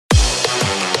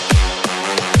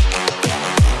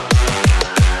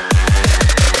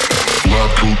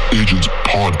Real Agents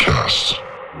Podcast.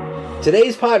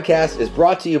 Today's podcast is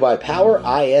brought to you by Power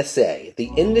ISA, the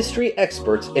industry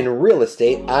experts in real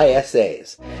estate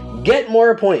ISAs. Get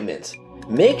more appointments.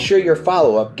 Make sure your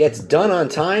follow-up gets done on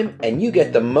time and you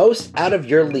get the most out of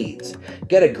your leads.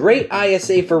 Get a great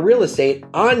ISA for real estate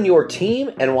on your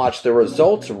team and watch the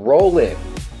results roll in.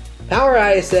 Power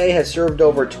ISA has served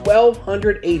over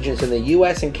 1,200 agents in the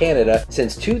US and Canada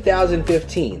since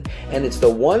 2015, and it's the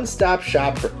one-stop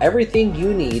shop for everything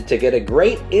you need to get a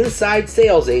great inside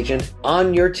sales agent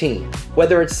on your team.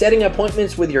 Whether it's setting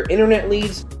appointments with your internet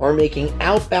leads or making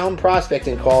outbound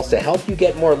prospecting calls to help you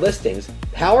get more listings,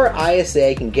 Power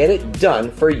ISA can get it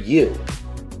done for you.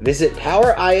 Visit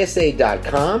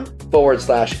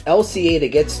powerisa.com/LCA to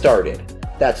get started.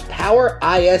 That's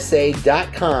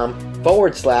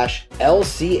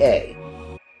powerisa.com/LCA.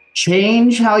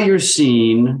 Change how you're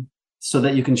seen so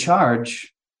that you can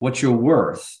charge what you're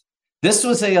worth. This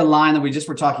was a line that we just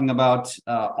were talking about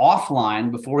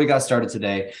offline before we got started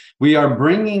today. We are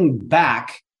bringing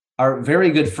back our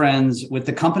very good friends with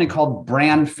the company called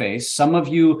BrandFace. Some of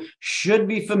you should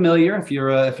be familiar. If you're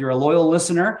a loyal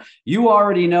listener, you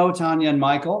already know Tanya and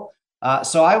Michael.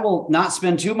 So I will not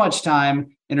spend too much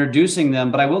time introducing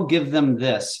them, but I will give them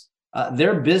this.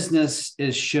 Their business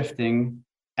is shifting,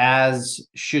 as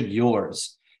should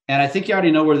yours. And I think you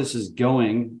already know where this is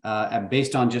going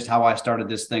based on just how I started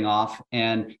this thing off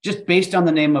and just based on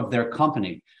the name of their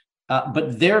company.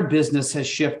 But their business has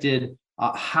shifted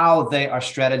how they are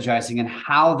strategizing and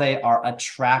how they are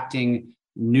attracting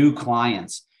new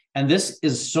clients. And this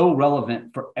is so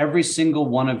relevant for every single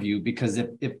one of you, because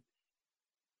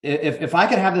if I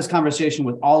could have this conversation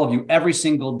with all of you every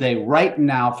single day right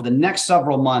now for the next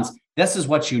several months, this is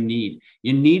what you need.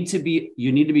 You need to be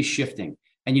shifting,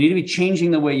 and you need to be changing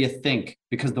the way you think,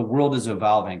 because the world is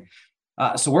evolving.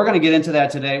 So we're going to get into that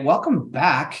today. Welcome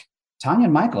back, Tanya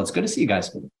and Michael. It's good to see you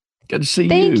guys. Good to see you.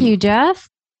 Thank you, Jeff.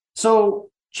 So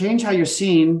change how you're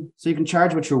seen so you can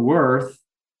charge what you're worth.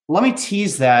 Let me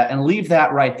tease that and leave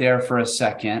that right there for a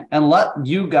second and let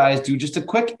you guys do just a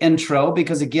quick intro,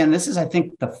 because again, this is, I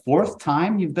think, the fourth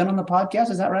time you've been on the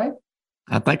podcast. Is that right?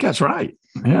 I think that's right.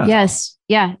 Yeah. Yes.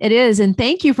 Yeah, it is. And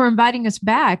thank you for inviting us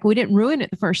back. We didn't ruin it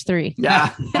the first three. Yeah.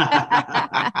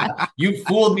 You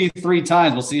fooled me 3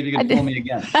 times. We'll see if you can fool me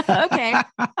again. Okay.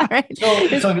 All right. So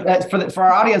for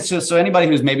our audience, so anybody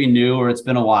who's maybe new or it's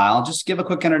been a while, just give a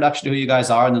quick introduction to who you guys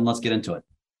are, and then let's get into it.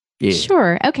 Yeah.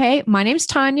 Sure. Okay. My name's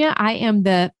Tanya. I am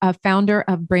the founder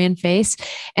of BrandFace.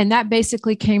 And that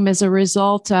basically came as a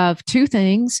result of 2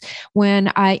 things.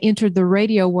 When I entered the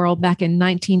radio world back in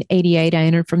 1988, I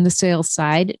entered from the sales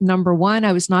side. Number one,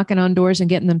 I was knocking on doors and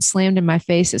getting them slammed in my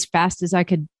face as fast as I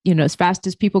could, as fast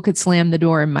as people could slam the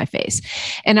door in my face.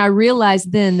 And I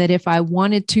realized then that if I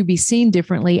wanted to be seen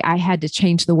differently, I had to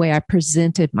change the way I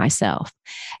presented myself.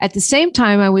 At the same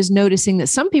time, I was noticing that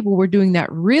some people were doing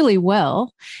that really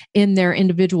well in their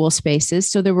individual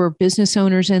spaces. So there were business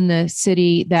owners in the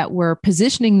city that were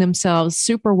positioning themselves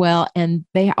super well, and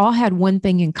they all had one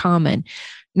thing in common.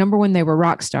 Number one, they were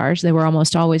rock stars. They were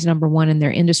almost always number one in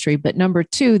their industry. But number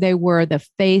two, they were the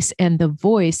face and the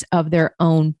voice of their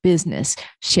own business,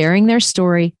 sharing their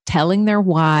story, telling their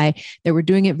why. They were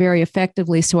doing it very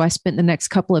effectively. So I spent the next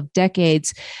couple of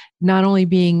decades not only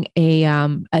being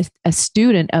a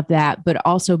student of that, but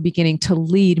also beginning to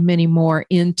lead many more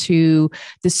into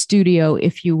the studio,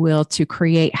 if you will, to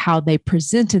create how they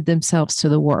presented themselves to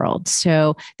the world.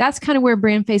 So that's kind of where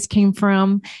BrandFace came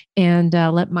from, and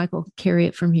let Michael carry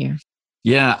it from here.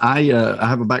 Yeah, I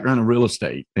have a background in real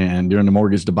estate, and during the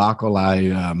mortgage debacle,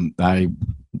 I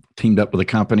teamed up with a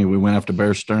company. We went after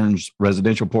Bear Stearns'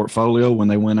 residential portfolio when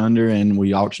they went under, and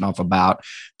we auctioned off about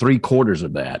 3/4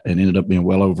 of that, and ended up being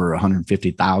well over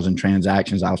 150,000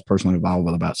 transactions. I was personally involved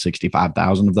with about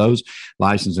 65,000 of those,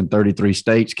 licensed in 33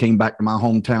 states. Came back to my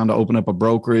hometown to open up a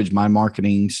brokerage. My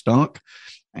marketing stunk.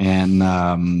 And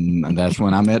that's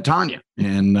when I met Tanya.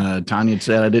 And Tanya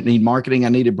said I didn't need marketing. I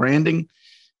needed branding.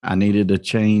 I needed to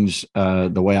change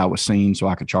the way I was seen so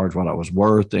I could charge what I was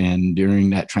worth. And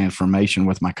during that transformation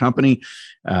with my company,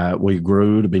 we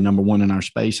grew to be number one in our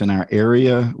space in our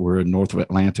area. We're in north of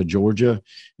Atlanta, Georgia.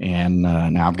 And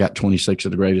now I've got 26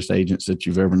 of the greatest agents that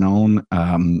you've ever known,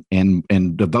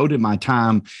 and devoted my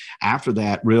time after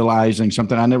that, realizing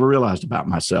something I never realized about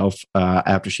myself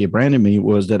after she had branded me,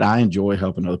 was that I enjoy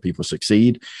helping other people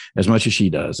succeed as much as she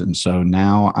does. And so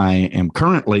now I am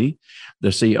currently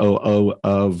the COO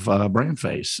of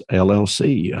BrandFace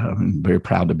LLC. I'm very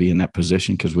proud to be in that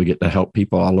position because we get to help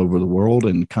people all over the world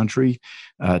and country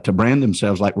to brand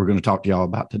themselves like we're going to talk to y'all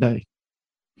about today.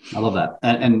 I love that.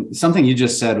 And something you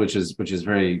just said, which is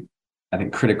very, I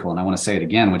think, critical. And I want to say it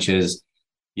again, which is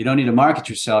You don't need to market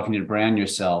yourself. You need to brand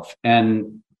yourself.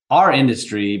 And our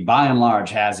industry, by and large,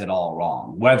 has it all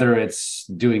wrong. Whether it's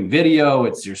doing video,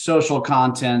 it's your social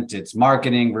content, it's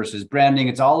marketing versus branding,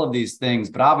 it's all of these things.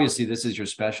 But obviously, this is your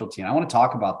specialty. And I want to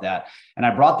talk about that. And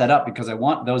I brought that up because I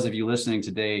want those of you listening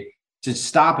today to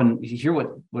stop and hear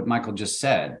what Michael just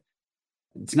said.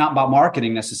 It's not about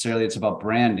marketing necessarily, it's about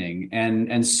branding.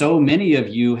 And so many of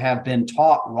you have been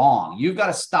taught wrong. You've got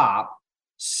to stop,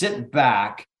 sit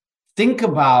back, think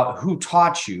about who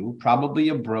taught you, probably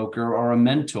a broker or a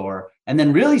mentor, and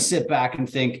then really sit back and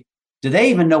think, do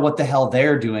they even know what the hell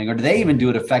they're doing? Or do they even do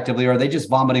it effectively? Or are they just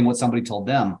vomiting what somebody told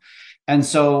them? And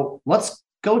so let's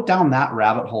go down that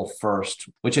rabbit hole first,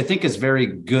 which I think is very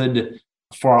good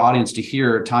for our audience to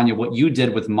hear, Tanya, what you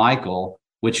did with Michael,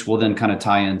 which will then kind of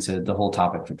tie into the whole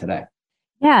topic for today.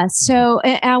 Yeah. So,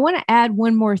 and I want to add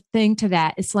one more thing to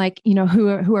that. It's like,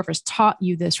 whoever's taught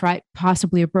you this, right?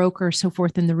 Possibly a broker, so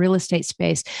forth in the real estate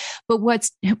space. But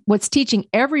what's teaching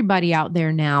everybody out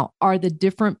there now are the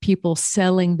different people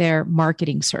selling their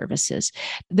marketing services.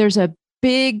 There's a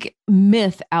big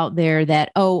myth out there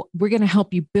that, oh, we're going to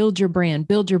help you build your brand,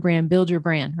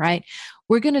 right?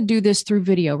 We're going to do this through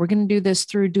video. We're going to do this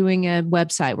through doing a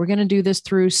website. We're going to do this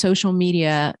through social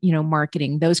media,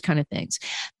 marketing, those kind of things.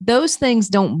 Those things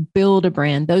don't build a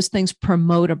brand. Those things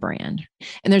promote a brand.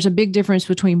 And there's a big difference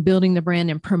between building the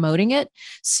brand and promoting it.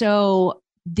 So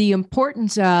the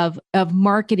importance of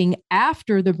marketing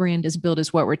after the brand is built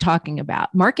is what we're talking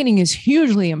about. Marketing is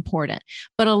hugely important,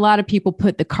 but a lot of people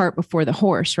put the cart before the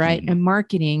horse, right? And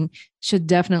marketing should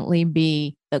definitely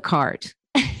be the cart.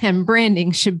 And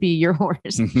branding should be your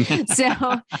horse.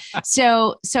 But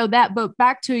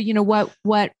back to,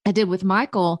 what I did with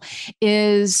Michael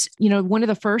is, one of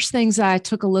the first things I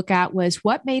took a look at was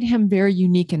what made him very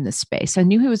unique in this space. I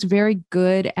knew he was very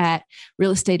good at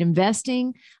real estate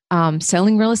investing,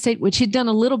 selling real estate, which he'd done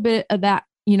a little bit of that,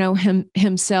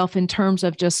 himself in terms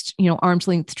of just, arm's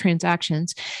length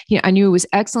transactions. I knew he was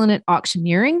excellent at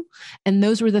auctioneering, and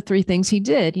those were the three things he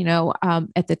did,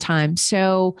 at the time.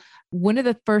 So one of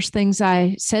the first things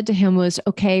I said to him was,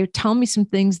 okay, tell me some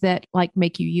things that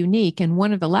make you unique. And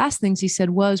one of the last things he said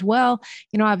was, well,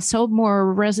 I've sold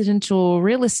more residential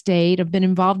real estate. I've been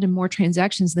involved in more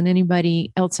transactions than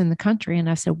anybody else in the country. And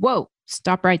I said, whoa,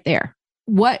 stop right there.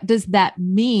 What does that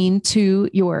mean to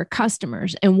your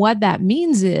customers? And what that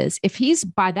means is if he's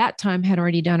by that time had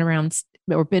already done around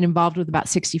or been involved with about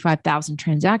 65,000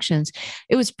 transactions,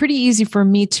 it was pretty easy for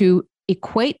me to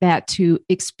equate that to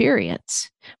experience.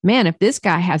 Man, if this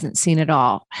guy hasn't seen it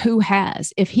all, who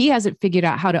has? If he hasn't figured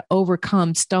out how to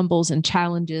overcome stumbles and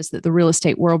challenges that the real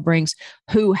estate world brings,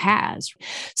 who has?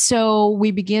 So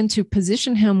we began to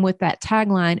position him with that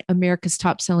tagline, America's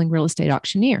top selling real estate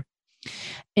auctioneer.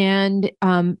 And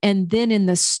then in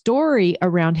the story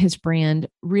around his brand,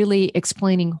 really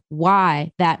explaining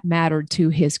why that mattered to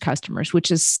his customers,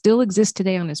 which is still exists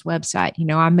today on his website.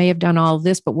 I may have done all of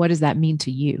this, but what does that mean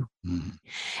to you?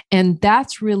 And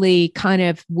that's really kind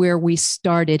of where we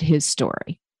started his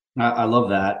story. I love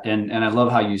that. And I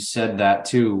love how you said that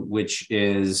too, which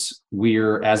is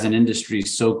we're as an industry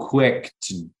so quick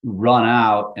to run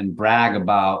out and brag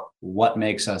about what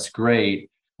makes us great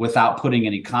without putting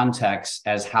any context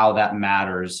as how that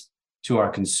matters to our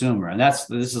consumer. And this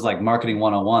is like marketing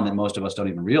 101 that most of us don't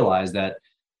even realize that,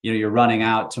 you're running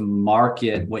out to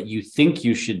market what you think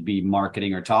you should be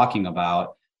marketing or talking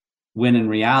about, when in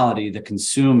reality, the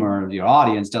consumer, your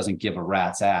audience doesn't give a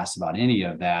rat's ass about any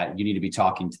of that. You need to be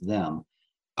talking to them.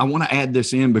 I want to add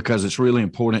this in because it's really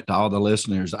important to all the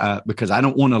listeners, because I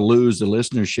don't want to lose the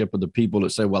listenership of the people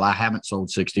that say, well, I haven't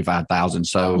sold 65,000.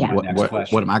 So what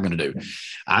am I going to do?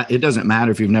 It doesn't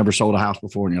matter if you've never sold a house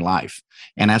before in your life.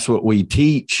 And that's what we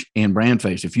teach in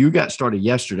BrandFace. If you got started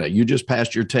yesterday, you just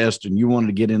passed your test and you wanted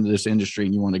to get into this industry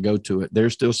and you want to go to it,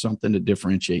 there's still something that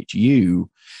differentiates you.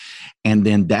 And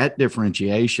then that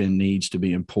differentiation needs to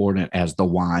be important as the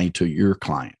why to your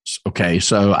clients. Okay.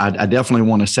 So I definitely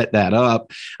want to set that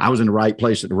up. I was in the right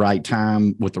place at the right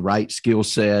time with the right skill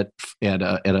set at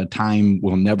a time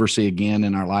we'll never see again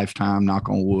in our lifetime, knock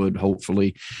on wood,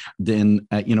 hopefully. Then,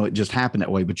 it just happened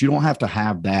that way. But you don't have to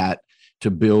have that to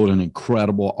build an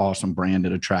incredible, awesome brand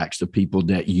that attracts the people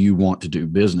that you want to do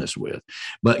business with.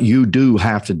 But you do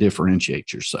have to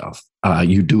differentiate yourself.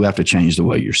 You do have to change the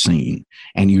way you're seen.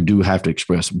 And you do have to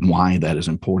express why that is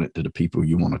important to the people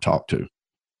you want to talk to.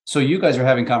 So you guys are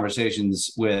having conversations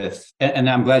with, and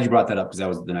I'm glad you brought that up because that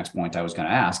was the next point I was going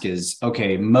to ask is,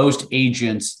 okay, most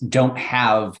agents don't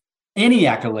have any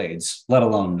accolades, let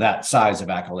alone that size of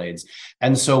accolades.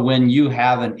 And so when you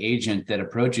have an agent that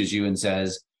approaches you and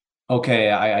says,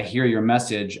 okay, I hear your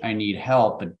message, I need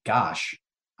help, but gosh,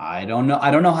 I don't know.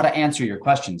 I don't know how to answer your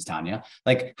questions, Tanya.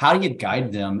 Like, how do you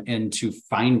guide them into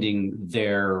finding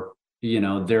their,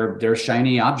 their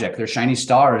shiny object, their shiny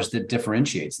stars that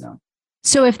differentiates them?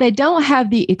 So if they don't have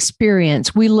the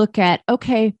experience, we look at,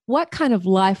 okay, what kind of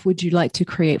life would you like to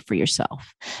create for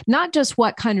yourself? Not just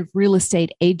what kind of real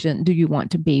estate agent do you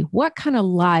want to be? What kind of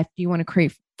life do you want to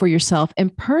create for yourself?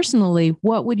 And personally,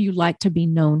 what would you like to be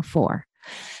known for?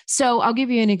 So I'll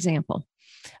give you an example.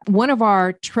 One of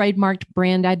our trademarked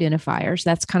brand identifiers,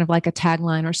 that's kind of like a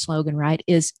tagline or slogan, right,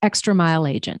 is Extra Mile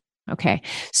Agent. Okay.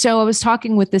 So I was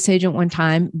talking with this agent one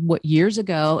time, years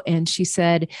ago, and she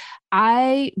said,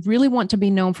 I really want to be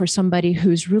known for somebody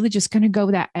who's really just going to go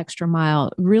that extra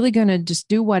mile, really going to just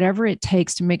do whatever it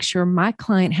takes to make sure my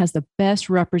client has the best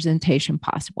representation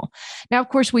possible. Now, of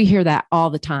course, we hear that all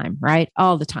the time, right?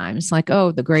 All the time. It's like,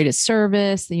 oh, the greatest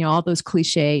service, all those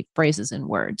cliche phrases and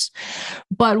words.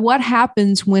 But what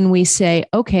happens when we say,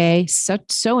 okay,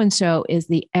 so-and-so is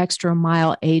the extra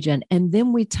mile agent, and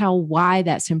then we tell why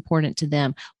that's important to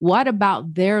them? What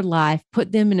about their life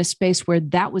put them in a space where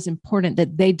that was important,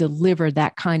 that they deliver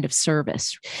that kind of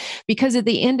service? Because at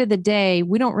the end of the day,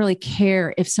 we don't really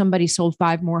care if somebody sold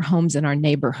 5 more homes in our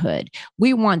neighborhood.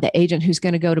 We want the agent who's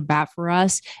going to go to bat for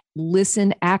us,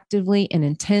 listen actively and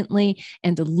intently,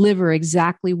 and deliver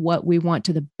exactly what we want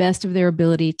to the best of their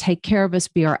ability, take care of us,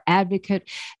 be our advocate.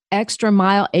 Extra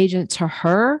Mile Agent to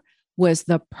her was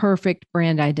the perfect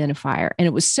brand identifier. And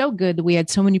it was so good that we had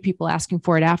so many people asking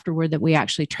for it afterward that we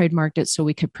actually trademarked it so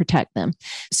we could protect them.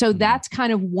 So that's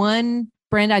kind of one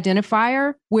brand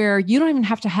identifier where you don't even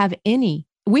have to have any.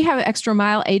 We have Extra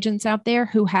Mile agents out there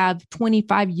who have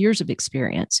 25 years of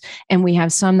experience, and we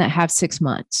have some that have 6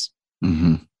 months.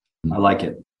 Mm-hmm. I like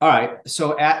it. All right.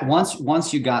 So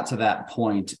once you got to that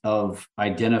point of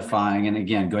identifying, and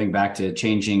again, going back to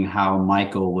changing how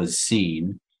Michael was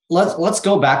seen, let's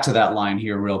go back to that line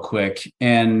here real quick.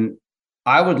 And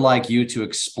I would like you to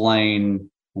explain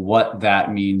what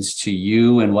that means to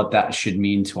you and what that should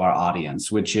mean to our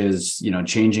audience, which is,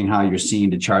 changing how you're seen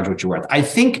to charge what you're worth. I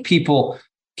think people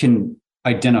can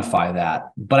identify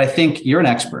that, but I think you're an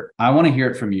expert. I want to hear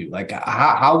it from you. Like,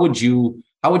 how would you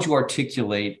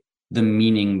articulate the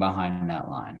meaning behind that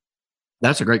line?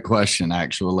 That's a great question,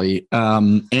 actually.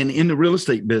 And in the real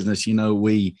estate business,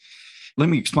 let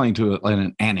me explain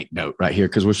an anecdote right here,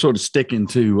 because we're sort of sticking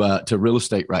to real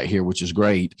estate right here, which is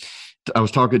great. I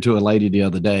was talking to a lady the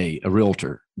other day, a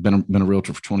realtor, been a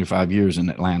realtor for 25 years in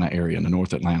the Atlanta area, in the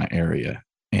North Atlanta area.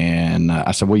 And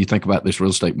I said, what do you think about this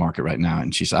real estate market right now?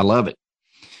 And she said, I love it.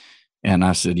 And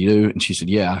I said, you do? And she said,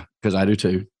 yeah, because I do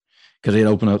too. Because it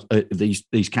open up these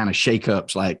kind of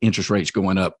shakeups, like interest rates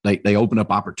going up. They open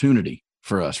up opportunity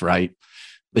for us, right?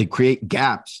 They create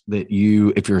gaps that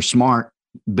if you're a smart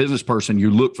business person, you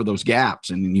look for those gaps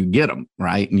and you get them,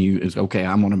 right? And it's okay,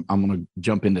 I'm gonna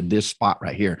jump into this spot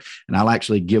right here. And I'll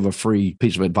actually give a free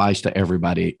piece of advice to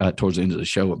everybody towards the end of the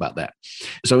show about that.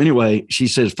 So anyway, she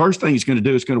says, first thing he's going to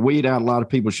do is going to weed out a lot of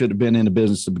people who should have been in the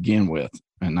business to begin with.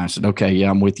 And I said, okay, yeah,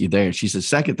 I'm with you there. She said,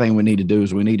 second thing we need to do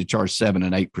is we need to charge 7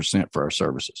 and 8% for our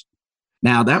services.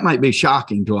 Now, that might be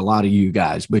shocking to a lot of you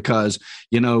guys because,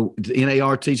 the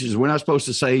NAR teaches we're not supposed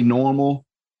to say normal.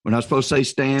 We're not supposed to say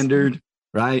standard.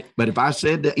 Right. But if I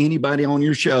said to anybody on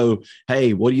your show,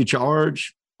 hey, what do you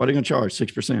charge? What are they going to charge?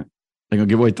 6%. They're going to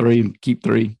give away 3 and keep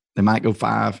 3. They might go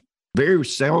 5. Very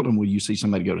seldom will you see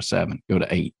somebody go to 7, go to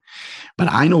 8.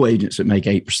 But I know agents that make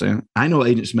 8%. I know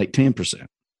agents that make 10%.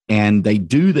 And they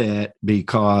do that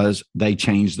because they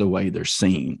change the way they're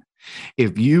seen.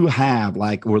 If you have,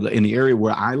 like, in the area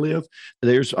where I live,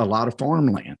 there's a lot of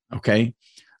farmland. Okay.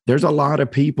 There's a lot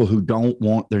of people who don't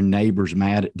want their neighbors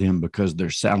mad at them because they're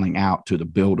selling out to the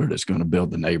builder that's going to build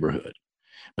the neighborhood.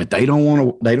 But they don't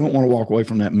want to walk away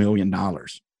from that $1 million,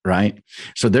 right?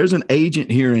 So there's an agent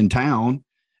here in town,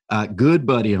 a good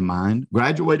buddy of mine,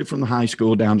 graduated from the high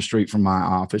school down the street from my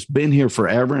office, been here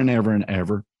forever and ever and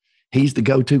ever. He's the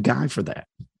go-to guy for that.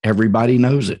 Everybody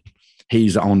knows it.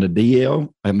 He's on the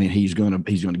DL. I mean, he's going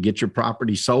to get your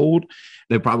property sold.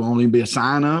 There'll probably only be a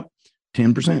sign up.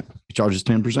 10%. He charges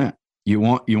 10%. You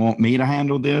want me to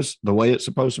handle this the way it's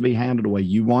supposed to be handled, the way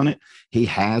you want it. He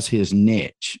has his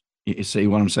niche. You see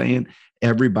what I'm saying?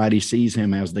 Everybody sees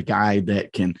him as the guy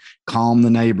that can calm the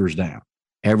neighbors down.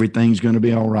 Everything's going to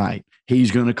be all right.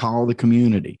 He's going to call the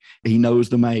community. He knows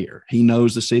the mayor. He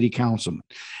knows the city councilman.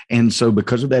 And so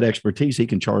because of that expertise, he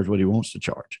can charge what he wants to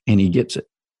charge, and he gets it.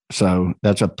 So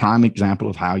that's a prime example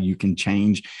of how you can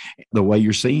change the way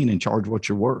you're seen and charge what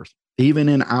you're worth, even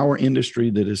in our industry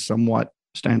that is somewhat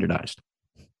standardized.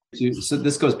 So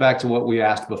this goes back to what we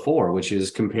asked before, which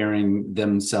is comparing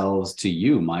themselves to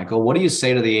you, Michael. What do you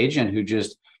say to the agent who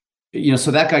just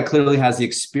So that guy clearly has the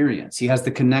experience. He has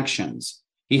the connections.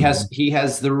 He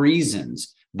has the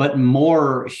reasons. But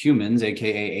more humans,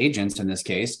 aka agents in this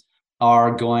case,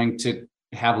 are going to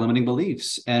have limiting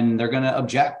beliefs, and they're going to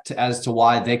object as to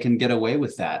why they can get away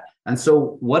with that. And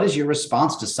so, what is your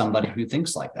response to somebody who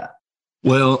thinks like that?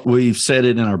 Well, we've said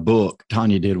it in our book.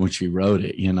 Tanya did when she wrote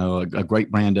it. A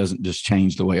great brand doesn't just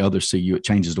change the way others see you; it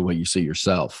changes the way you see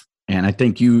yourself. And I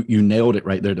think you nailed it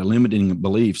right there, the limiting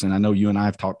beliefs. And I know you and I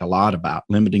have talked a lot about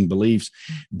limiting beliefs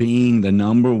being the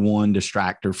number one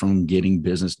distractor from getting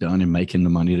business done and making the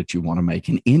money that you want to make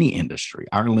in any industry.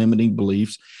 Our limiting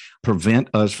beliefs prevent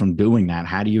us from doing that.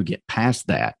 How do you get past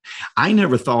that? I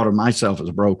never thought of myself as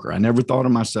a broker. I never thought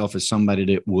of myself as somebody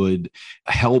that would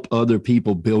help other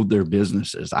people build their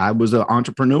businesses. I was an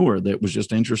entrepreneur that was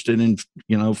just interested in,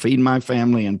 feeding my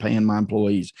family and paying my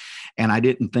employees. And I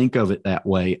didn't think of it that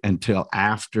way until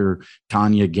after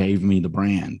Tanya gave me the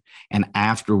brand and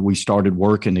after we started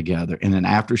working together. And then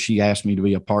after she asked me to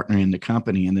be a partner in the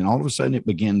company. And then all of a sudden it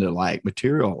began to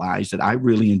materialize that I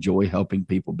really enjoy helping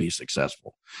people be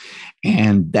successful.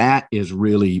 And that is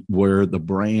really where the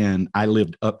brand, I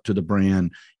lived up to the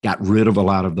brand, got rid of a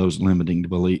lot of those limiting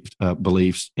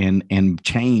beliefs and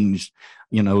changed,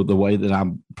 the way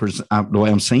that the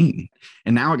way I'm seen.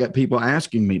 And now I got people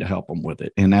asking me to help them with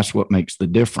it. And that's what makes the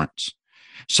difference.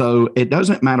 So it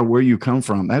doesn't matter where you come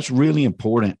from. That's really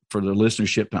important for the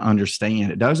listenership to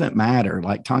understand. It doesn't matter.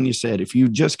 Like Tanya said, if you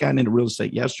just got into real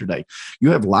estate yesterday, you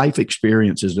have life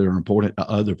experiences that are important to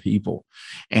other people.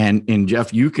 And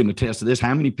Jeff, you can attest to this.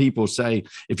 How many people say,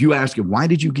 if you ask them, why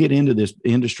did you get into this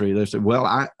industry? They say, well,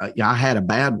 I had a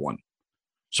bad one,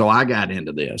 so I got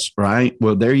into this, right?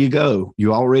 Well, there you go.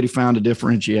 You already found a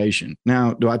differentiation.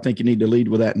 Now, do I think you need to lead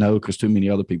with that? No, because too many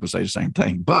other people say the same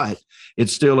thing. But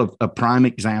it's still a prime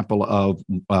example of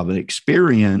an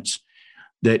experience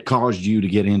that caused you to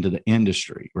get into the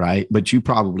industry, right? But you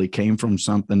probably came from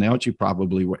something else. You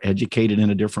probably were educated in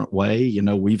a different way.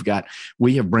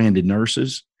 We have branded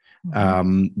nurses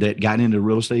that got into the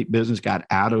real estate business, got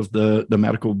out of the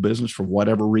medical business for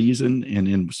whatever reason, and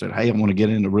then said, hey, I want to get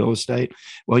into real estate.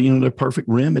 Well, they're perfect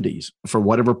remedies for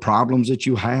whatever problems that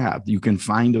you have. You can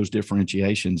find those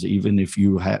differentiations, even if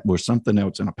you were something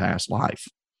else in a past life.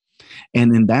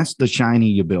 And then that's the shiny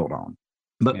you build on.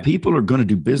 But people are going to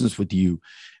do business with you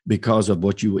because of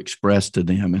what you express to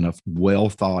them in a well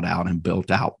thought out and built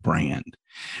out brand.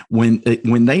 When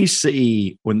they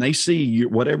see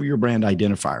whatever your brand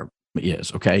identifier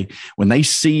is, okay, when they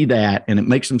see that and it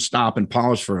makes them stop and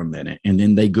pause for a minute, and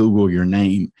then they Google your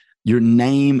name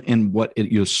and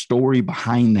your story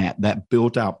behind that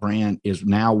built out brand is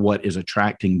now what is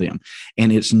attracting them.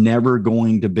 And it's never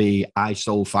going to be, I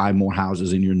sold 5 more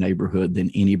houses in your neighborhood than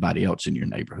anybody else in your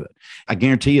neighborhood. I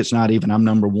guarantee it's not even, I'm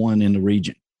number one in the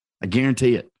region. I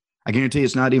guarantee it. I guarantee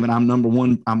it's not even, I'm number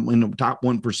one, I'm in the top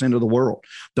 1% of the world.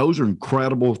 Those are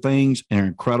incredible things and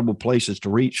incredible places to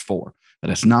reach for. But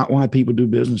that's not why people do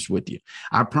business with you.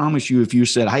 I promise you, if you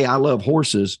said, hey, I love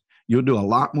horses, you'll do a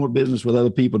lot more business with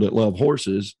other people that love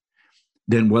horses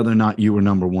than whether or not you were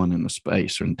number one in the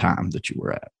space or in time that you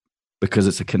were at, because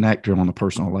it's a connector on a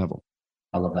personal level.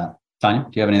 I love that. Tanya, do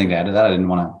you have anything to add to that? I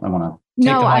want to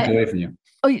take the mic away from you.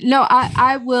 No,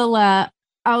 I will.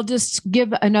 I'll just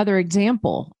give another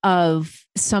example of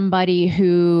somebody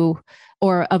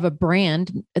or of a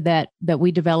brand that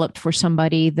we developed for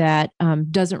somebody that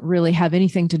doesn't really have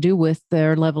anything to do with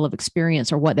their level of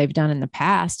experience or what they've done in the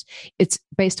past. It's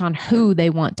based on who they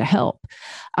want to help.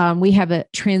 We have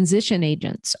transition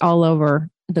agents all over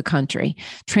the country.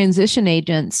 Transition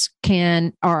agents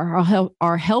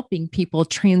are helping people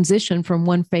transition from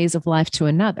one phase of life to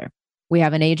another. We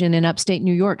have an agent in upstate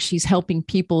New York. She's helping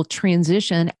people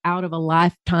transition out of a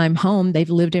lifetime home they've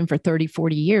lived in for 30,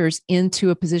 40 years into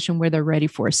a position where they're ready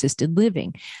for assisted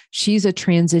living. She's a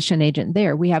transition agent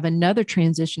there. We have another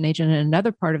transition agent in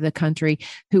another part of the country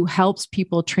who helps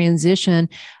people transition,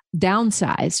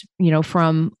 downsize,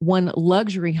 from one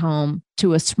luxury home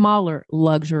to a smaller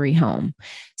luxury home.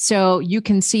 So you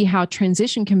can see how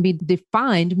transition can be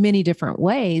defined many different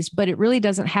ways, but it really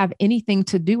doesn't have anything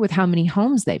to do with how many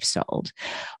homes they've sold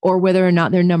or whether or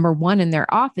not they're number one in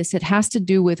their office. It has to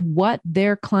do with what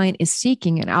their client is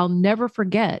seeking. And I'll never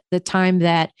forget the time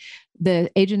that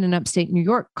the agent in upstate New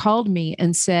York called me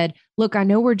and said, look, I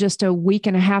know we're just a week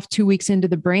and a half, 2 weeks into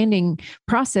the branding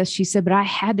process. She said, but I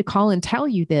had to call and tell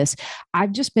you this.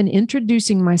 I've just been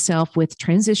introducing myself with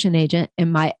transition agent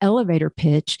and my elevator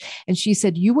pitch. And she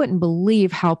said, you wouldn't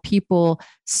believe how people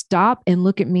stop and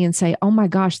look at me and say, oh my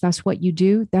gosh, that's what you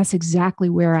do. That's exactly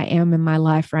where I am in my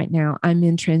life right now. I'm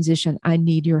in transition. I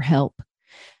need your help.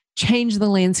 change the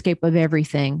landscape of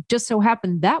everything. Just so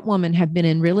happened that woman had been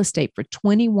in real estate for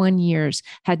 21 years,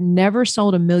 had never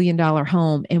sold $1 million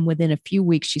home. And within a few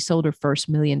weeks, she sold her first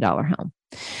 $1 million home.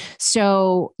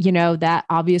 So, that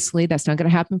obviously that's not going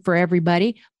to happen for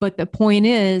everybody. But the point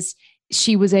is,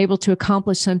 she was able to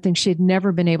accomplish something she had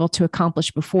never been able to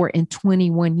accomplish before in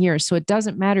 21 years. So it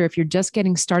doesn't matter if you're just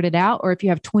getting started out or if you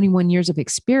have 21 years of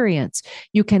experience,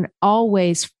 you can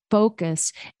always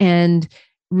focus and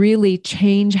really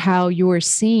change how you're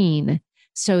seen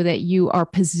so that you are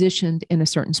positioned in a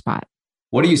certain spot.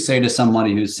 What do you say to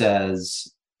somebody who says,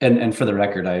 and for the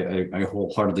record, I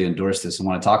wholeheartedly endorse this and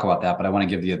want to talk about that, but I want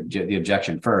to give the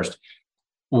objection first.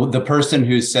 Well, the person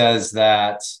who says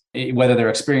that, whether they're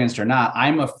experienced or not,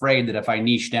 I'm afraid that if I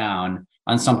niche down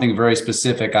on something very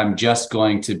specific, I'm just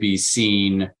going to be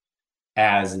seen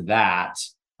as that.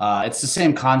 It's the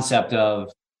same concept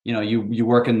of, you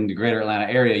work in the greater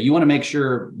Atlanta area. You want to make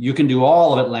sure you can do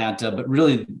all of Atlanta, but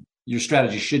really your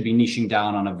strategy should be niching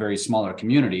down on a very smaller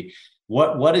community.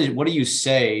 What do you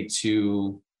say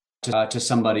to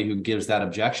somebody who gives that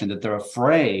objection, that they're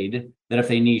afraid that if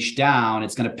they niche down,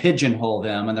 it's going to pigeonhole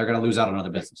them and they're going to lose out on other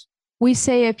business? We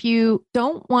say, if you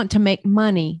don't want to make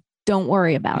money, don't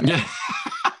worry about it.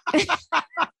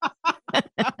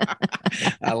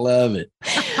 I love it.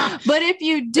 But if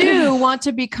you do want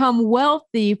to become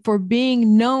wealthy for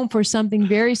being known for something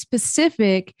very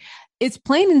specific, it's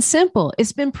plain and simple.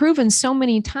 It's been proven so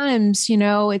many times,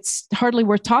 it's hardly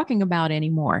worth talking about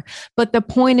anymore. But the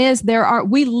point is,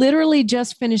 we literally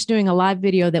just finished doing a live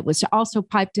video that was also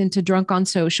piped into Drunk on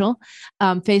Social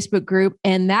Facebook group.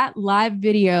 And that live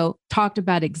video talked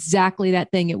about exactly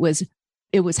that thing. It was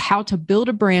how to build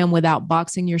a brand without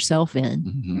boxing yourself in.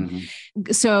 Mm-hmm.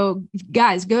 So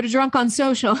guys, go to Drunk on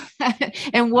Social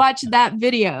and watch that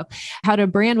video, how to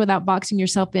brand without boxing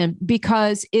yourself in,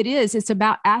 because it's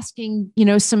about asking,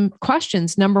 some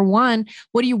questions. Number one,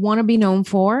 what do you want to be known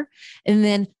for? And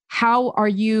then how are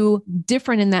you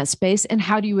different in that space? And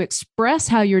how do you express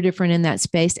how you're different in that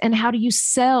space? And how do you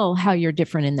sell how you're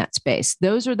different in that space?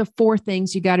 Those are the 4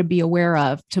 things you got to be aware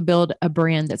of to build a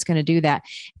brand that's going to do that,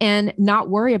 and not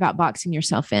worry about boxing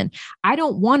yourself in. I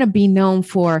don't want to be known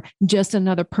for just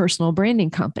another personal branding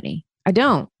company. I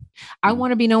don't. I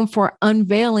want to be known for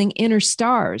unveiling inner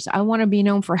stars. I want to be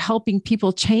known for helping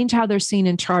people change how they're seen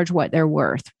and charge what they're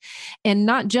worth. And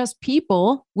not just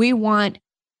people. We want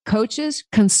coaches,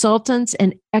 consultants,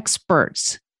 and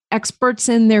experts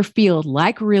in their field,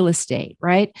 like real estate,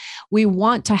 right? We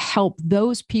want to help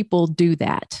those people do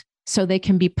that so they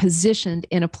can be positioned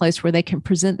in a place where they can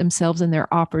present themselves and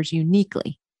their offers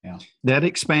uniquely. Yeah. That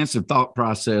expansive thought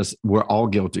process we're all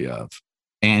guilty of.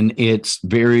 And it's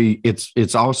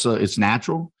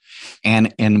natural.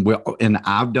 And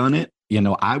I've done it.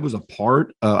 I was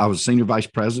I was senior vice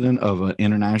president of an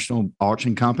international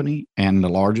auction company and the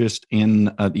largest in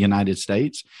the United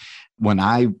States. When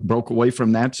I broke away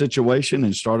from that situation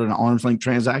and started an arm's length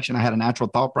transaction, I had a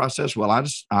natural thought process. Well,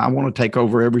 I want to take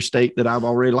over every state that I've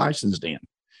already licensed in.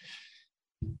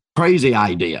 Crazy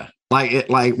idea. Like,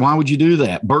 why would you do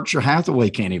that? Berkshire Hathaway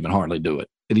can't even hardly do it.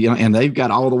 And they've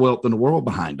got all the wealth in the world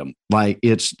behind them. Like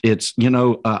it's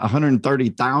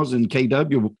 130,000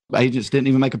 KW agents didn't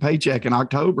even make a paycheck in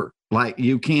October. Like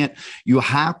you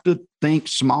have to think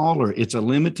smaller. It's a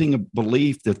limiting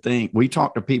belief to think. We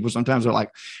talk to people sometimes, they're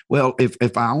like, well,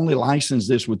 if I only license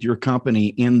this with your company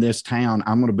in this town,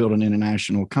 I'm going to build an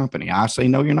international company. I say,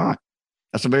 no, you're not.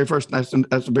 That's the very first, that's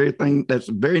the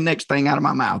very next thing out of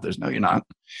my mouth is no, you're not.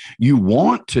 You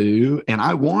want to, and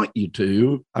I want you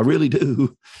to, I really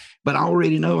do, but I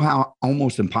already know how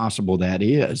almost impossible that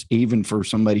is, even for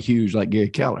somebody huge like Gary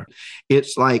Keller.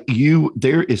 It's like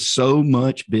there is so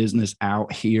much business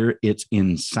out here. It's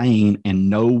insane. And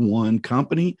no one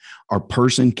company or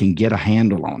person can get a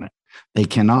handle on it. They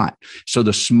cannot. So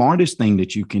the smartest thing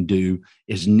that you can do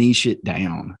is niche it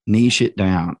down.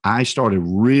 I started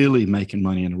really making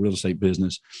money in the real estate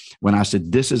business when I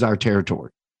said, this is our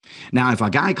territory. Now, if a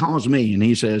guy calls me and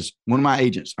he says, one of my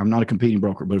agents, I'm not a competing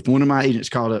broker, but if one of my agents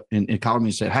called up and called me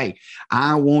and said, hey,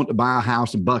 I want to buy a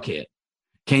house in Buckhead.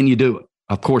 Can you do it?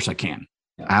 Of course I can.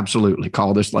 Absolutely.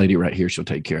 Call this lady right here. She'll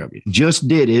take care of you. Just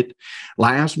did it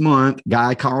last month.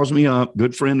 Guy calls me up,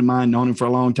 good friend of mine, known him for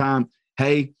a long time.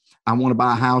 Hey, I want to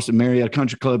buy a house in Marietta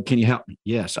Country Club. Can you help me?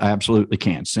 Yes, I absolutely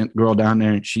can. Sent the girl down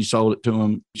there and she sold it to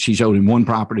him. She showed him one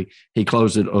property. He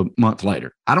closed it a month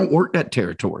later. I don't work that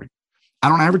territory. I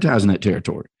don't advertise in that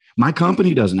territory. My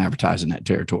company doesn't advertise in that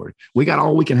territory. We got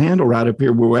all we can handle right up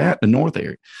here where we're at, the north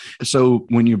area. So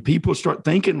when your people start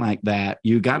thinking like that,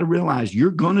 you got to realize you're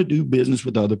going to do business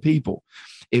with other people.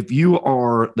 If you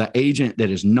are the agent that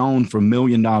is known for $1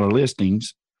 million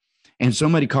listings, And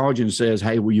somebody called you and says,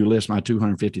 hey, will you list my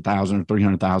 $250,000 or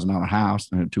 $300,000 house?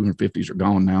 And 250s are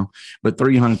gone now, but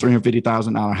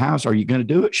 $350,000 house, are you going to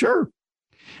do it? Sure.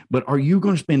 But are you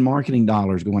going to spend marketing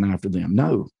dollars going after them?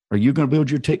 No. Are you going to build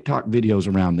your TikTok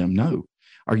videos around them? No.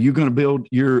 Are you going to build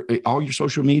all your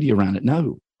social media around it?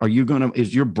 No.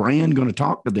 Is your brand going to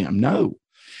talk to them? No.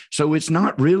 So it's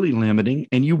not really limiting,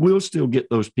 and you will still get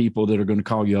those people that are going to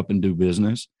call you up and do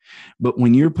business. But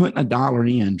when you're putting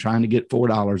 $1 in, trying to get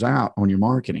 $4 out on your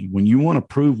marketing, when you want to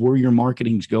prove where your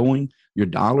marketing's going, your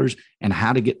dollars, and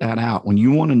how to get that out, when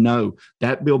you want to know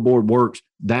that billboard works,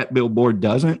 that billboard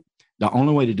doesn't, the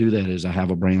only way to do that is to have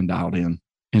a brand dialed in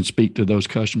and speak to those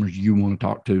customers you want to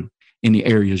talk to in the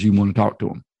areas you want to talk to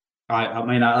them. I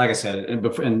mean, like I said,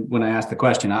 and when I asked the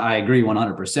question, I agree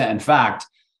 100%. In fact,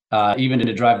 even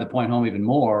to drive the point home even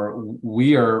more,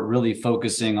 we are really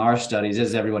focusing our studies,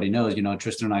 as everybody knows,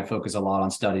 Tristan and I focus a lot on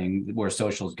studying where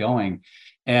social is going.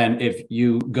 And if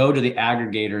you go to the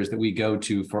aggregators that we go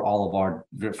to for all of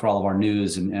our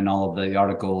news and all of the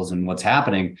articles and what's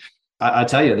happening, I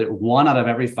tell you that 1 out of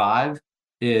every 5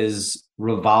 is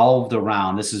revolved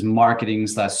around, this is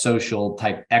marketing/social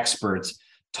type experts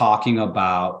talking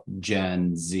about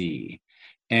Gen Z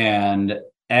and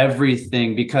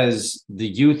everything, because the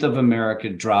youth of America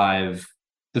drive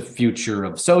the future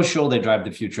of social, they drive the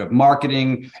future of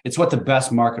marketing. It's what the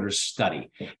best marketers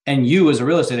study. And you as a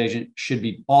real estate agent should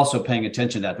be also paying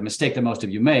attention to that. The mistake that most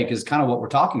of you make is kind of what we're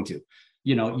talking to.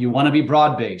 You want to be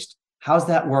broad-based. How's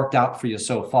that worked out for you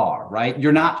so far, right?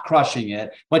 You're not crushing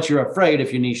it, but you're afraid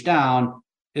if you niche down,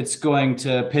 it's going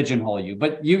to pigeonhole you,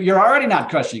 but you're already not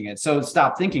crushing it. So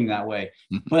stop thinking that way.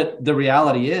 Mm-hmm. But the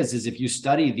reality is if you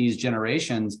study these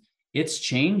generations, it's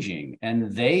changing,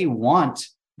 and they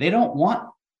don't want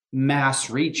mass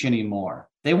reach anymore.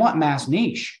 They want mass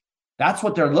niche. That's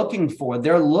what they're looking for.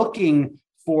 They're looking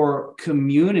for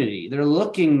community. They're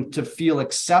looking to feel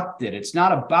accepted. It's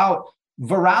not about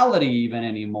virality even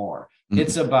anymore. Mm-hmm.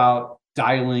 It's about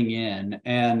dialing in.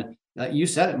 And you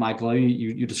said it, Michael,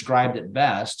 you described it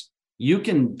best. You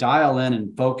can dial in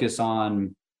and focus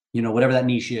on, whatever that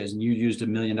niche is. And you used $1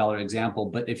 million example,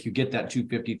 but if you get that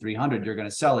 250, 300, you're going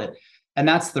to sell it. And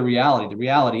that's the reality. The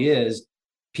reality is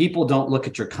people don't look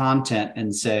at your content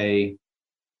and say,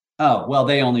 oh, well,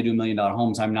 they only do $1 million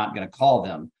homes, I'm not going to call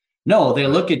them. No, they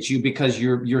look at you because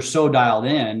you're so dialed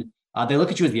in. They look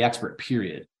at you as the expert,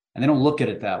 period. And they don't look at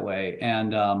it that way.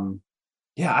 And,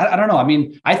 I don't know. I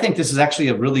mean, I think this is actually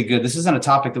this isn't a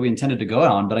topic that we intended to go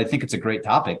on, but I think it's a great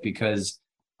topic because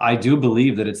I do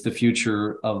believe that it's the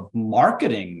future of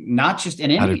marketing, not just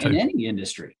in any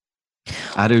industry.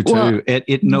 I do too.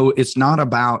 Well, it's not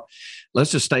about,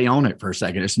 let's just stay on it for a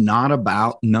second. It's not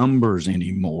about numbers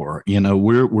anymore.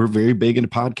 We're very big in the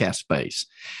podcast space.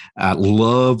 I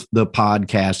love the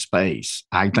podcast space.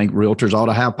 I think realtors ought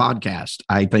to have podcasts.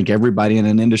 I think everybody in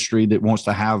an industry that wants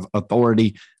to have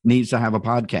authority needs to have a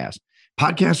podcast.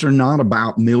 Podcasts are not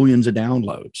about millions of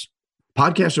downloads.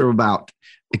 Podcasts are about,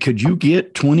 could you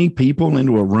get 20 people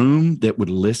into a room that would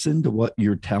listen to what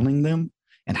you're telling them?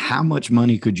 And how much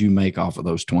money could you make off of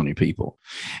those 20 people?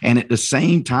 And at the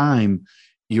same time,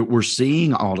 we're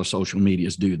seeing all the social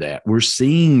medias do that. We're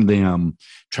seeing them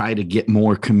try to get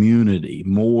more community,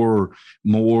 more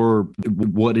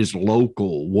what is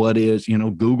local, what is,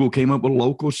 Google came up with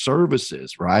local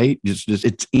services, right?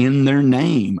 It's in their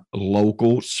name,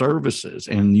 local services.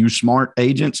 And you smart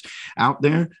agents out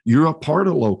there, you're a part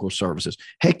of local services.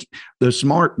 Heck, the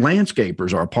smart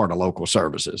landscapers are a part of local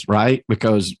services, right?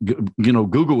 Because,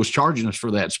 Google was charging us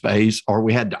for that space, or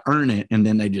we had to earn it, and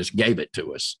then they just gave it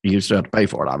to us. You still have to pay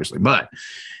for it, obviously, but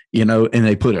and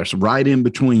they put us right in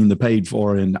between the paid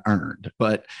for and the earned.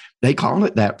 But they call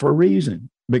it that for a reason,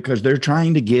 because they're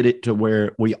trying to get it to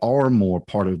where we are more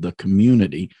part of the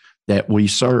community that we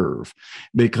serve,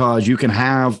 because you can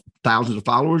have thousands of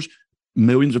followers,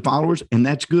 millions of followers, and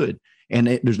that's good. And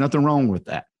there's nothing wrong with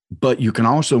that. But you can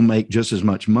also make just as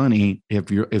much money if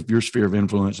your sphere of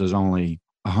influence is only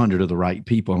 100 of the right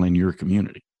people in your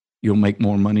community. You'll make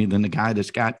more money than the guy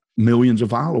that's got millions of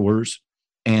followers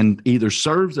and either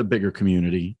serves a bigger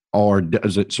community or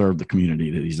does it serve the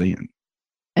community that he's in.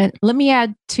 And let me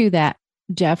add to that,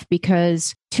 Jeff,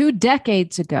 because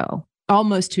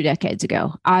almost 2 decades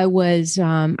ago,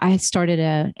 I started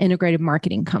an integrated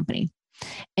marketing company.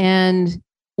 And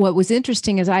what was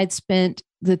interesting is I'd spent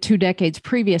the 2 decades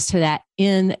previous to that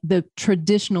in the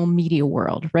traditional media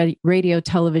world, radio,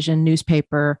 television,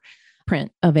 newspaper,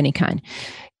 print of any kind.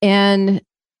 And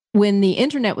when the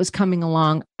internet was coming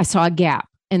along, I saw a gap.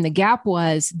 And the gap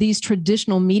was these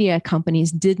traditional media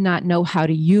companies did not know how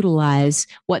to utilize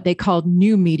what they called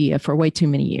new media for way too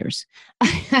many years,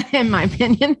 in my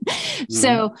opinion.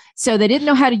 So they didn't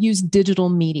know how to use digital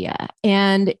media.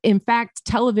 And in fact,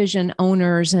 television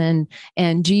owners and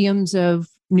GMs of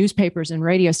newspapers and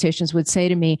radio stations would say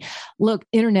to me, look,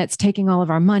 internet's taking all of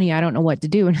our money. I don't know what to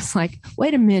do. And it's like,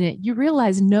 wait a minute, you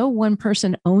realize no one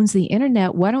person owns the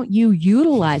internet. Why don't you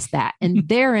utilize that? And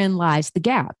therein lies the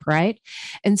gap, right?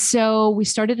 And so we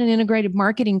started an integrated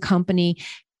marketing company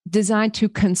designed to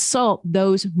consult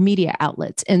those media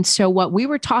outlets. And so what we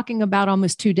were talking about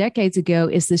almost 2 decades ago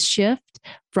is the shift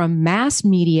from mass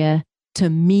media to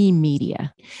me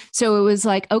media. So it was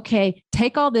like, okay,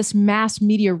 take all this mass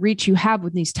media reach you have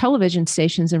with these television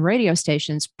stations and radio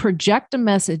stations, project a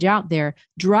message out there,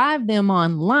 drive them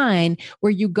online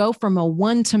where you go from a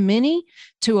one-to-many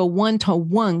to a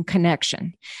one-to-one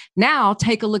connection. Now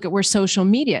take a look at where social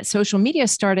media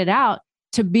started out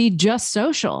to be just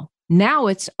social. Now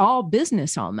it's all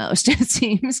business almost, it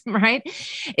seems, right?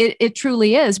 It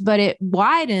truly is, but it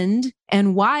widened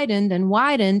and widened and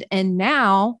widened. And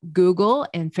now Google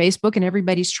and Facebook and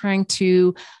everybody's trying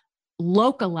to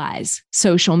localize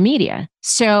social media.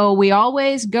 So we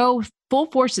always go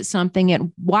full force at something, it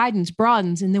widens,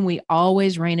 broadens, and then we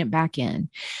always rein it back in.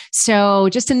 So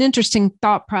just an interesting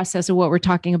thought process of what we're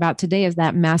talking about today is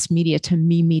that mass media to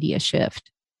me media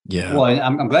shift. Yeah. Well,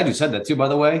 I'm glad you said that too, by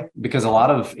the way, because a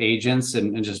lot of agents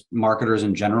and just marketers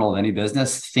in general of any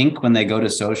business think when they go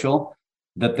to social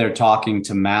that they're talking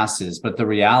to masses. But the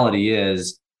reality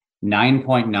is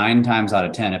 9.9 times out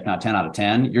of 10, if not 10 out of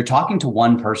 10, you're talking to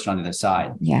one person on the other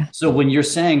side. Yeah. So when you're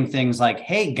saying things like,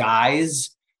 hey,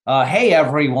 guys, hey,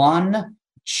 everyone,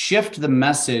 shift the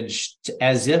message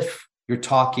as if you're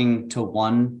talking to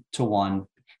one.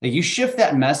 Like you shift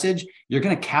that message, you're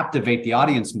going to captivate the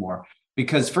audience more.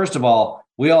 Because first of all,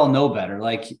 we all know better.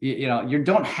 Like, you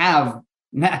don't have,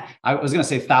 I was going to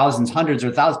say thousands, hundreds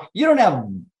or thousands. You don't have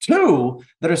 2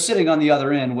 that are sitting on the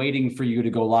other end waiting for you to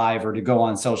go live or to go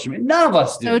on social media. None of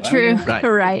us do. So true.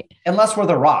 Right. Unless we're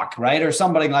The Rock, right? Or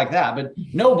somebody like that. But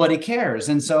nobody cares.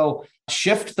 And so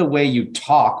shift the way you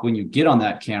talk when you get on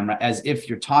that camera as if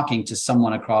you're talking to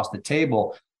someone across the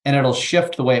table, and it'll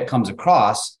shift the way it comes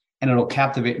across and it'll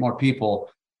captivate more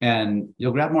people and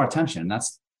you'll grab more attention.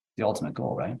 That's the ultimate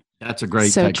goal, right? That's a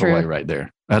great takeaway right there.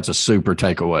 That's a super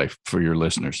takeaway for your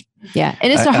listeners. Yeah.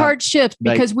 And it's a hard shift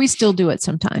because we still do it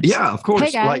sometimes. Yeah, of course.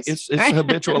 Hey guys. Like it's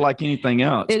habitual like anything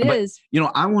else. It is.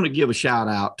 I want to give a shout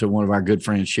out to one of our good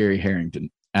friends, Sherry Harrington,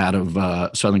 out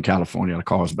of Southern California, out of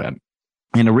Carlsbad.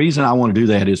 And the reason I want to do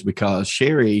that is because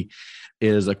Sherry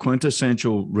is a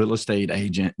quintessential real estate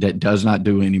agent that does not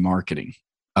do any marketing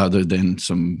other than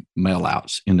some mail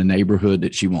outs in the neighborhood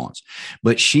that she wants.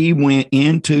 But she went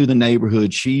into the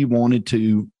neighborhood she wanted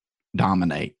to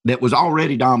dominate, that was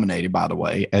already dominated, by the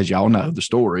way, as y'all know the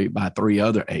story, by 3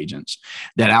 other agents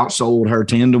that outsold her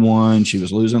 10-1. She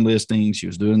was losing listings. She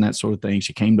was doing that sort of thing.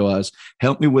 She came to us,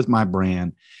 help me with my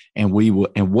brand. And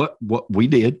what we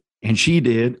did, and she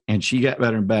did, and she got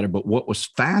better and better. But what was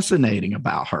fascinating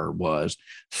about her was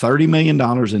 $30 million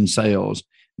in sales,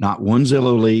 not one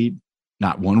Zillow lead,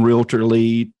 not one realtor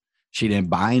lead. She didn't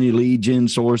buy any lead gen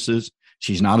sources.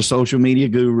 She's not a social media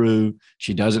guru.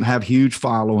 She doesn't have huge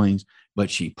followings, but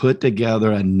she put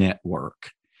together a network.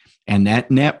 And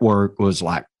that network was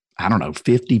like,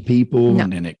 50 people. No.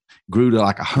 And then it grew to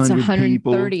like 100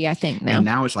 people. 130, I think now. And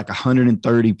now it's like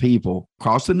 130 people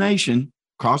across the nation.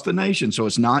 So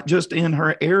it's not just in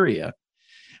her area,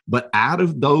 but out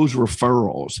of those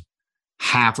referrals,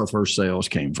 half of her sales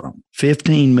came from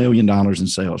 $15 million in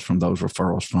sales from those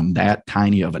referrals from that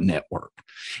tiny of a network.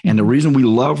 And the reason we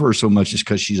love her so much is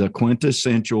because she's a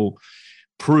quintessential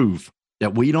proof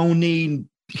that we don't need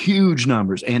huge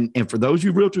numbers. And for those of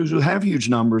you realtors who have huge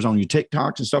numbers on your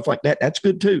TikToks and stuff like that, that's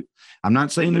good too. I'm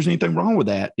not saying there's anything wrong with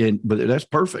that, but that's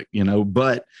perfect,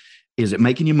 but is it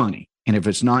making you money? And if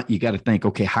it's not, you got to think,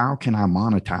 okay, how can I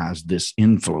monetize this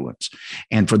influence?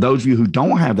 And for those of you who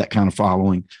don't have that kind of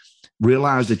following,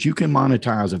 realize that you can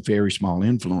monetize a very small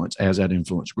influence as that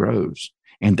influence grows.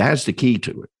 And that's the key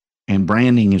to it. And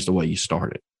branding is the way you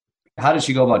start it. How did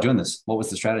she go about doing this? What was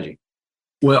the strategy?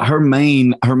 Well, her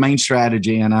main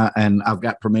strategy, and I've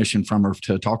got permission from her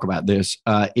to talk about this,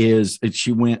 is that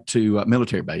she went to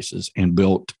military bases and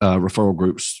built referral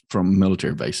groups from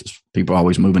military bases. People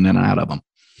always moving in and out of them.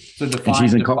 So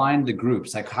define the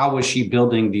groups. Like, how was she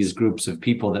building these groups of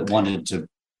people that wanted to?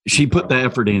 She put the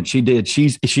effort in. She did.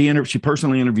 She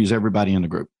personally interviews everybody in the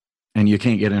group. And you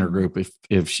can't get in her group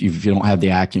if you don't have the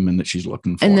acumen that she's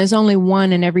looking for. And there's only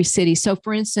one in every city. So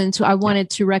for instance, I wanted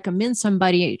to recommend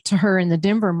somebody to her in the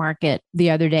Denver market the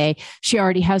other day. She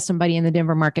already has somebody in the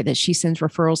Denver market that she sends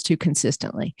referrals to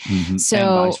consistently. So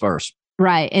and vice versa.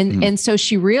 Right. And so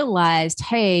she realized,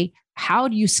 hey, how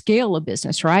do you scale a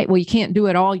business, right? Well, you can't do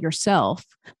it all yourself,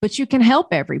 but you can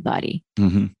help everybody.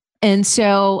 And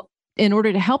so in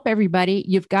order to help everybody,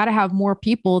 you've got to have more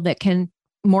people that can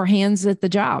more hands at the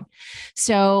job.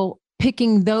 So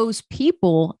picking those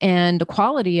people and the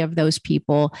quality of those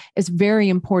people is very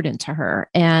important to her.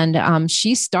 And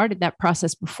she started that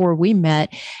process before we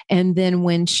met. And then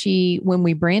when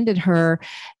we branded her,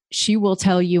 she will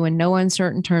tell you in no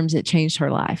uncertain terms, it changed her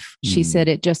life. She said,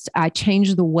 I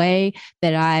changed the way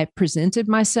that I presented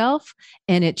myself,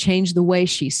 and it changed the way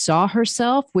she saw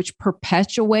herself, which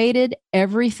perpetuated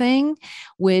everything,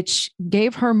 which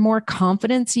gave her more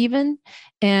confidence even.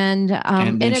 And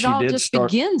it all just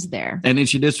begins there. And then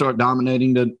she did start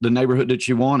dominating the neighborhood that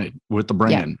she wanted with the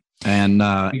brand. Yeah.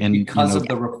 And because of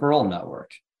the referral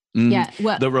network. Yeah.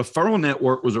 Well, the referral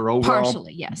network was her overall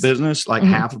business. Like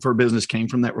half of her business came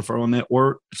from that referral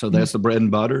network. So that's the bread and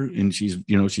butter. And she's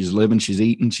living, she's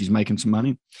eating, she's making some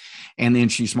money. And then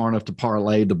she's smart enough to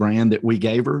parlay the brand that we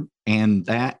gave her and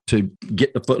that to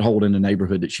get the foothold in the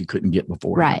neighborhood that she couldn't get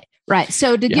before. Right. Right.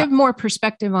 So to give more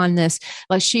perspective on this,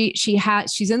 like she's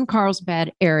in the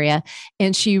Carlsbad area,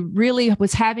 and she really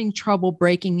was having trouble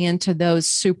breaking into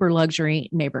those super luxury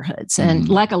neighborhoods. And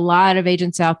like a lot of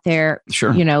agents out there,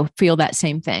 feel that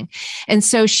same thing. And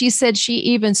so she said she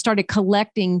even started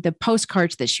collecting the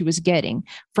postcards that she was getting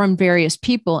from various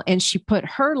people. And she put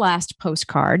her last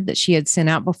postcard that she had sent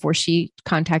out before she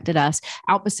contacted us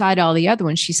out beside all the other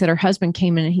ones. She said her husband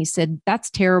came in and he said, "That's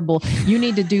terrible. You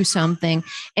need to do something."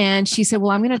 And she said,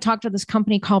 "Well, I'm going to talk to this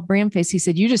company called Brandface." He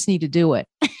said, "You just need to do it."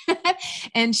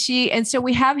 and so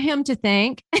we have him to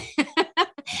thank.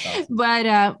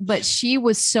 But she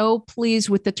was so pleased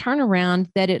with the turnaround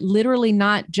that it literally,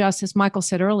 not just, as Michael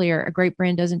said earlier, a great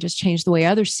brand doesn't just change the way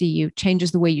others see you,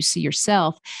 changes the way you see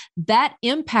yourself. That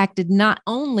impacted not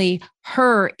only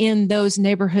her in those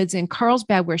neighborhoods in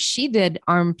Carlsbad where she did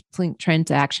arm's length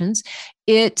transactions,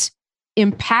 it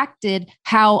impacted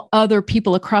how other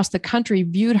people across the country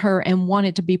viewed her and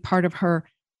wanted to be part of her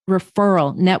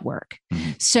referral network.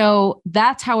 So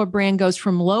that's how a brand goes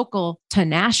from local to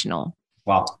national.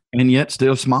 Wow. And yet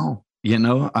still small,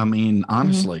 I mean,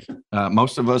 honestly,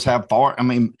 most of us have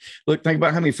look, think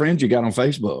about how many friends you got on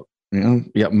Facebook,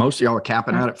 most of y'all are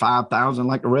capping out at 5,000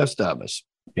 like the rest of us.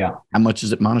 Yeah. How much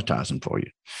is it monetizing for you?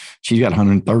 She's got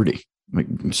 130,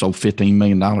 sold $15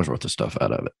 million worth of stuff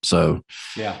out of it. So,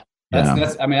 yeah.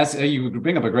 You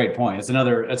bring up a great point. It's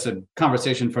a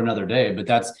conversation for another day, but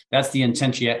that's the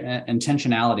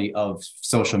intentionality of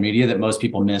social media that most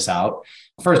people miss out.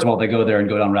 First of all, they go there and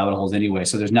go down rabbit holes anyway.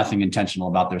 So there's nothing intentional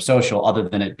about their social other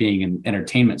than it being an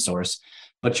entertainment source.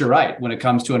 But you're right. When it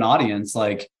comes to an audience,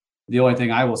 like the only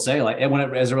thing I will say,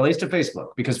 as it relates to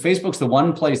Facebook, because Facebook's the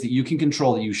one place that you can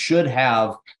control that you should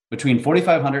have between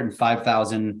 4,500 and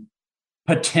 5,000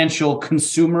 potential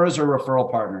consumers or referral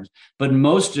partners. But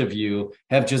most of you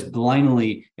have just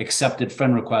blindly accepted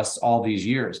friend requests all these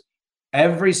years.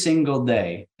 Every single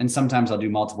day, and sometimes I'll do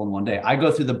multiple in one day, I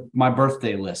go through my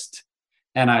birthday list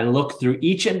and I look through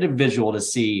each individual to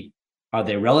see, are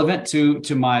they relevant to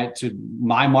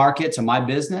my market, to my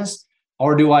business,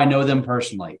 or do I know them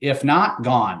personally? If not,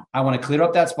 gone. I want to clear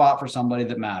up that spot for somebody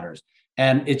that matters.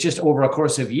 And it's just over a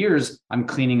course of years, I'm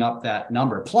cleaning up that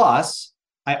number. Plus,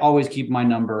 I always keep my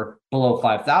number below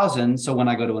 5,000. So when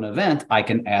I go to an event, I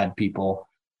can add people,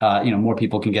 more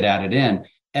people can get added in.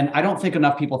 And I don't think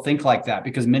enough people think like that,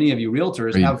 because many of you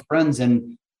realtors have friends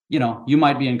in, you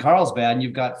might be in Carlsbad and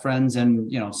you've got friends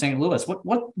in, St. Louis.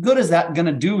 What good is that going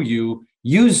to do you?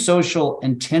 Use social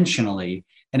intentionally.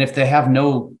 And if they have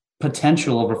no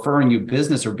potential of referring you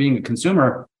business or being a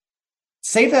consumer,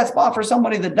 save that spot for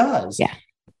somebody that does. Yeah.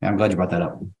 I'm glad you brought that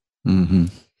up.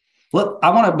 Look,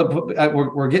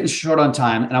 we're getting short on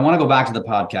time, and I want to go back to the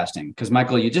podcasting because,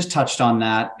 Michael, you just touched on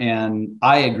that, and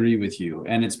I agree with you.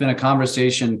 And it's been a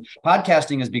conversation.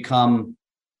 Podcasting has become,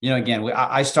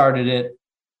 I started it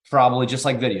probably just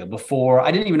like video before.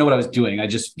 I didn't even know what I was doing. I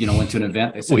just, went to an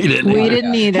event. They said, we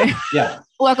didn't either. Yeah.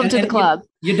 Welcome to the club.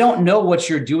 You don't know what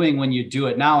you're doing when you do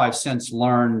it. Now I've since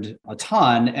learned a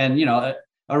ton. And,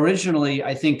 originally,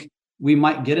 I think we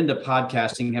might get into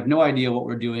podcasting, have no idea what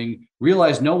we're doing,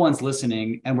 realize no one's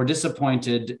listening, and we're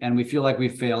disappointed and we feel like we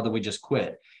failed and we just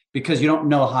quit because you don't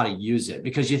know how to use it,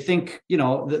 because you think,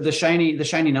 the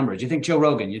shiny numbers. You think Joe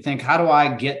Rogan, you think, how do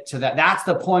I get to that? That's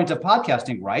the point of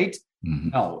podcasting, right?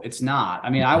 No, it's not. I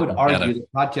mean, I would argue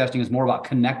that podcasting is more about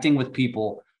connecting with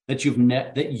people that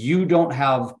that you don't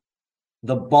have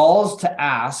the balls to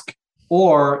ask,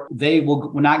 or they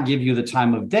will not give you the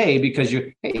time of day because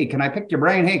hey, can I pick your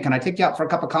brain? Hey, can I take you out for a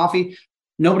cup of coffee?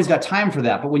 Nobody's got time for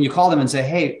that. But when you call them and say,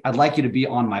 hey, I'd like you to be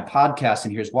on my podcast,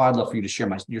 and here's why, I'd love for you to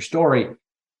share your story.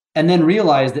 And then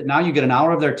realize that now you get an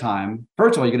hour of their time.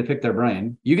 First of all, you get to pick their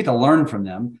brain. You get to learn from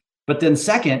them. But then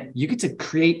second, you get to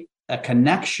create a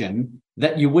connection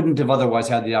that you wouldn't have otherwise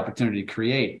had the opportunity to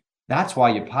create. That's why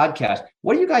you podcast.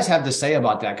 What do you guys have to say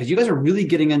about that? Because you guys are really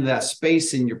getting into that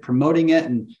space and you're promoting it,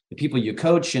 and the people you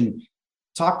coach, and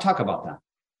talk about that.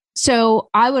 So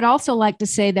I would also like to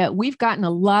say that we've gotten a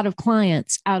lot of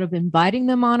clients out of inviting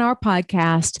them on our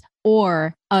podcast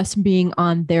or us being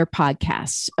on their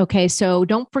podcasts. Okay. So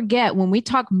don't forget, when we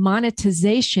talk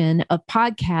monetization of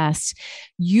podcasts,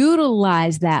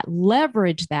 utilize that,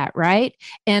 leverage that, right?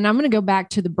 And I'm going to go back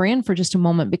to the brand for just a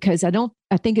moment, because I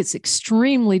think it's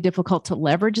extremely difficult to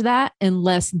leverage that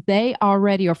unless they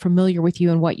already are familiar with you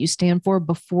and what you stand for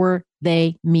before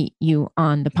they meet you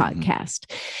on the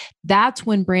podcast. That's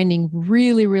when branding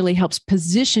really, really helps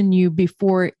position you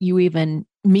before you even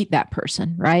meet that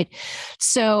person, right?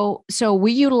 So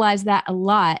we utilize that a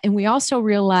lot. And we also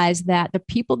realize that the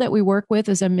people that we work with,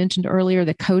 as I mentioned earlier,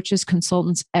 the coaches,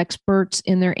 consultants, experts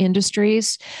in their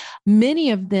industries,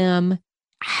 many of them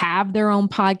have their own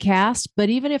podcast, but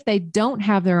even if they don't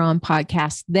have their own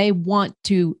podcast,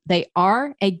 they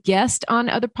are a guest on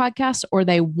other podcasts, or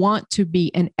they want to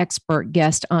be an expert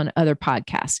guest on other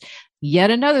podcasts.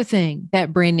 Yet another thing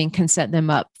that branding can set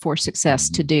them up for success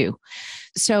to do.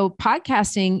 So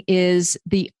podcasting is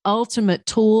the ultimate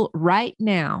tool right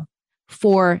now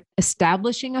for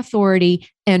establishing authority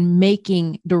and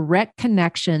making direct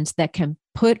connections that can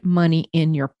put money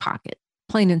in your pocket.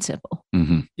 Plain and simple.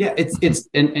 Yeah, it's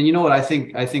and you know what I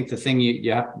think the thing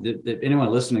you have that anyone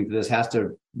listening to this has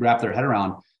to wrap their head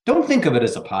around. Don't think of it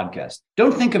as a podcast.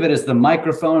 Don't think of it as the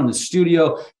microphone in the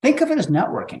studio. Think of it as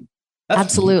networking.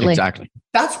 Absolutely. Exactly.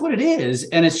 That's what it is.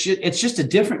 And it's just a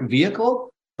different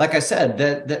vehicle, like I said,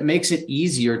 that makes it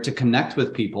easier to connect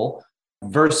with people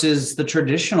versus the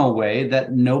traditional way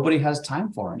that nobody has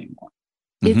time for anymore.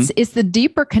 It's the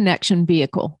deeper connection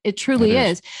vehicle. It truly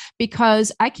is,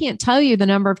 because I can't tell you the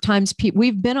number of times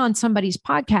we've been on somebody's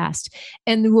podcast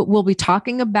and we'll be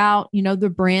talking about,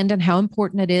 the brand and how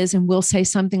important it is. And we'll say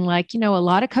something like, a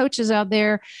lot of coaches out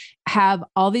there have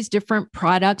all these different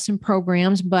products and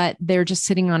programs, but they're just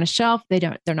sitting on a shelf.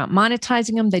 They're not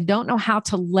monetizing them. They don't know how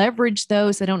to leverage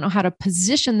those. They don't know how to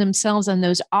position themselves on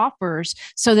those offers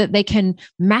so that they can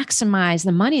maximize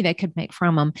the money they could make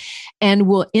from them. And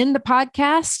we'll end the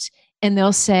podcast and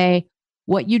they'll say,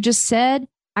 what you just said,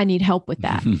 I need help with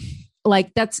that.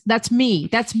 Like that's me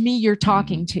you're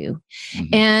talking to.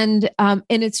 And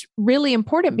it's really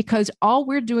important, because all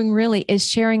we're doing really is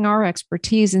sharing our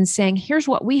expertise and saying, here's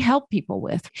what we help people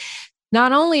with.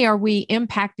 Not only are we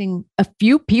impacting a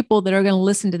few people that are going to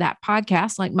listen to that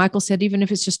podcast, like Michael said, even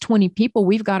if it's just 20 people,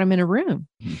 we've got them in a room,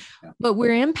 but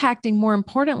we're impacting, more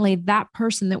importantly, that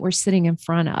person that we're sitting in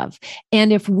front of.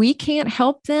 And if we can't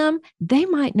help them, they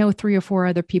might know 3 or 4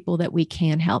 other people that we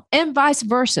can help, and vice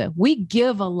versa. We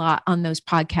give a lot on those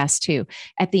podcasts too.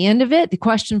 At the end of it, the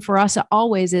question for us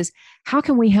always is, how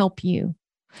can we help you?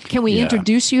 Can we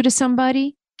introduce you to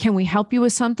somebody? Can we help you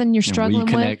with something you're struggling with?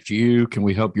 Can we connect you? Can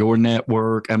we help your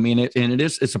network? I mean,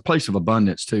 it's a place of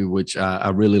abundance too, which I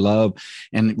really love.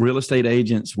 And real estate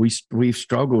agents, we've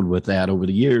struggled with that over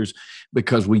the years,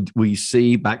 because we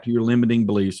see, back to your limiting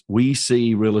beliefs, we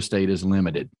see real estate as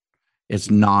limited.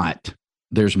 It's not.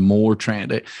 There's more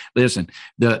listen,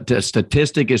 the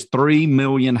statistic is 3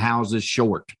 million houses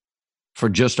short for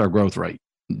just our growth rate.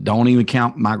 Don't even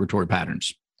count migratory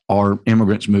patterns or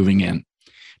immigrants moving in.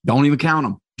 Don't even count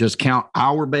them. Just count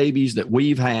our babies that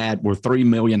we've had. We're 3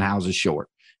 million houses short.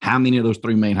 How many of those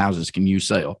 3 million houses can you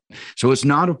sell? So it's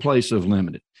not a place of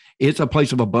limited. It's a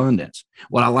place of abundance.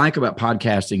 What I like about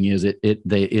podcasting is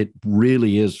it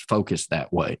really is focused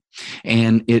that way.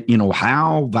 And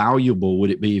how valuable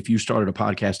would it be if you started a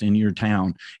podcast in your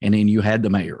town and then you had the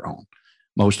mayor on?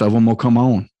 Most of them will come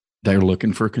on. They're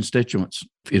looking for constituents.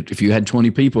 If you had 20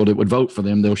 people that would vote for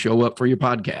them, they'll show up for your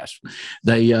podcast.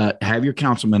 They have your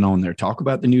councilman on there. Talk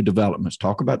about the new developments.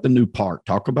 Talk about the new park.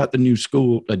 Talk about the new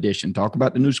school addition. Talk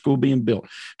about the new school being built.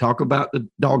 Talk about the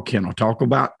dog kennel. Talk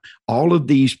about all of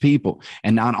these people.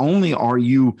 And not only are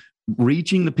you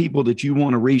reaching the people that you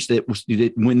want to reach, that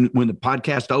when the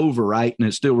podcast over, right, and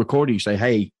it's still recording, you say,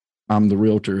 hey, I'm the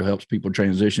realtor who helps people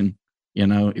transition.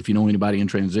 If you know anybody in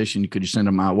transition, could you send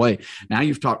them my way? Now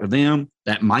you've talked to them.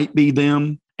 That might be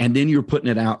them. And then you're putting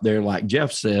it out there, like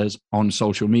Jeff says, on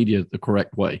social media the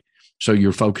correct way. So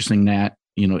you're focusing that,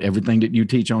 everything that you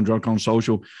teach on Drunk on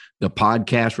Social, the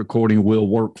podcast recording will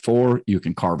work for. You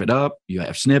can carve it up. You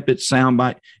have snippets,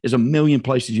 soundbite. There's a million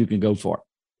places you can go for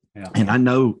it. Yeah. And I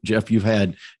know, Jeff, you've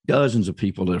had dozens of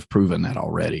people that have proven that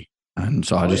already. And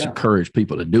so I just encourage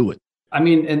people to do it. I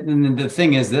mean, and the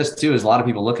thing is this too, is a lot of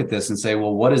people look at this and say,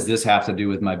 well, what does this have to do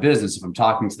with my business? If I'm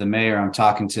talking to the mayor, I'm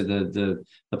talking to the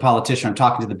politician, I'm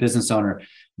talking to the business owner,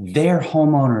 they're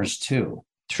homeowners too.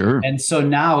 Sure. And so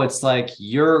now it's like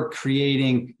you're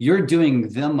doing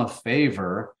them a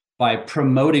favor by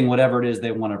promoting whatever it is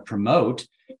they want to promote.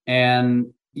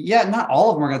 And yeah, not all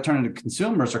of them are going to turn into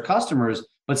consumers or customers,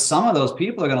 but some of those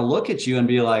people are going to look at you and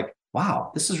be like,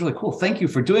 wow, this is really cool. Thank you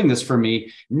for doing this for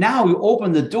me. Now we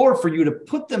open the door for you to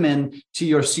put them into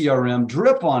your CRM,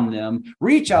 drip on them,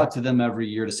 reach out to them every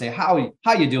year to say, how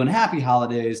you doing? Happy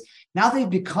holidays. Now they've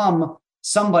become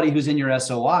somebody who's in your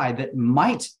SOI that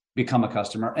might become a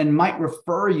customer and might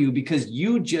refer you because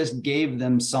you just gave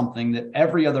them something that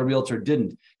every other realtor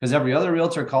didn't. Because every other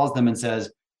realtor calls them and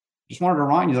says, just wanted to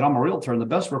remind you that I'm a realtor and the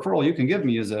best referral you can give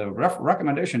me is a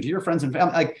recommendation to your friends and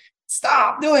family. Like,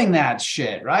 stop doing that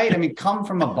shit, right? I mean, come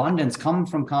from abundance, come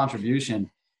from contribution.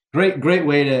 Great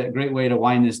way to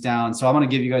wind this down. So I'm going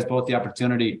to give you guys both the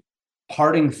opportunity.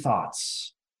 Parting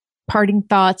thoughts. Parting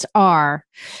thoughts are,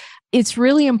 it's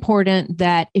really important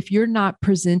that if you're not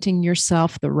presenting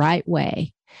yourself the right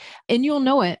way, and you'll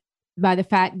know it by the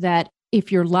fact that if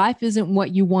your life isn't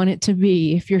what you want it to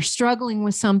be, if you're struggling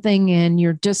with something and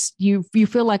you're just, you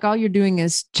feel like all you're doing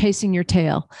is chasing your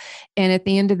tail, and at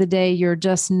the end of the day, you're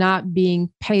just not being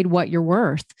paid what you're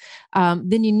worth,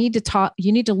 then you need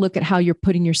to look at how you're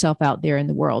putting yourself out there in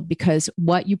the world, because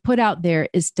what you put out there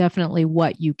is definitely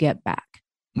what you get back.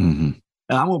 Mm-hmm.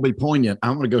 I'm going to be poignant.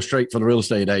 I'm going to go straight for the real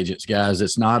estate agents, guys.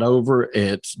 It's not over.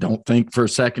 Don't think for a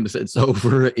second it's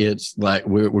over. It's like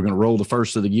we're going to roll the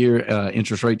first of the year.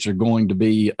 Interest rates are going to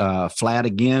be flat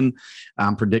again.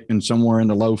 I'm predicting somewhere in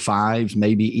the low fives,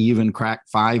 maybe even crack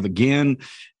 5 again.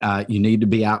 You need to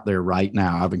be out there right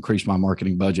now. I've increased my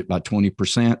marketing budget by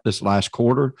 20% this last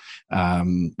quarter.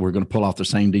 We're going to pull off the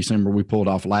same December we pulled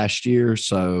off last year.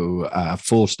 So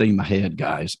full steam ahead,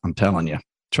 guys. I'm telling you,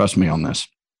 trust me on this.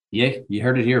 Yeah, you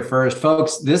heard it here first,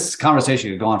 folks. This conversation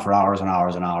could go on for hours and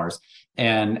hours and hours.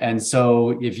 And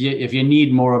so if you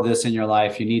need more of this in your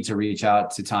life, you need to reach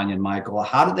out to Tanya and Michael.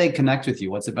 How do they connect with you?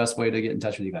 What's the best way to get in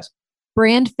touch with you guys?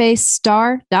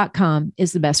 Brandfacestar.com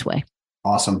is the best way.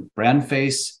 Awesome.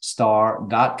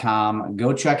 Brandfacestar.com.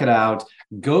 Go check it out.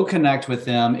 Go connect with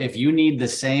them. If you need the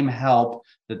same help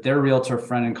that their realtor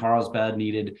friend in Carlsbad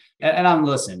needed, and I'm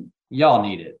listening, y'all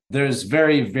need it. There's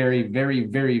very, very, very,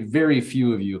 very, very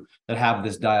few of you that have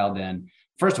this dialed in.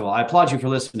 First of all, I applaud you for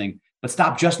listening, but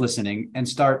stop just listening and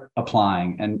start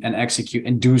applying and execute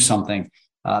and do something.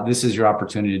 This is your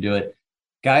opportunity to do it.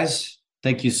 Guys,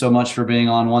 thank you so much for being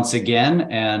on once again.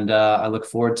 And I look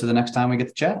forward to the next time we get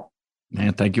to chat.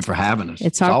 Man, thank you for having us.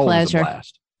 It's our pleasure. A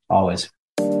blast. Always.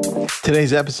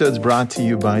 Today's episode is brought to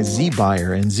you by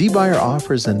ZBuyer, and ZBuyer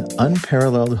offers an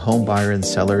unparalleled home buyer and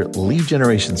seller lead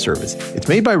generation service. It's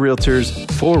made by realtors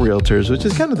for realtors, which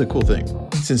is kind of the cool thing.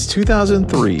 Since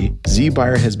 2003,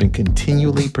 ZBuyer has been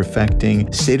continually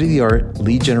perfecting state-of-the-art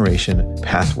lead generation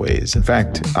pathways. In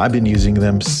fact, I've been using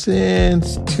them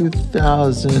since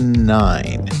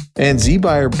 2009. And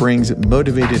ZBuyer brings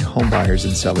motivated home buyers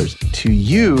and sellers to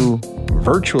you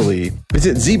virtually.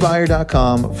 Visit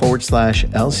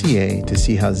zbuyer.com/LCA to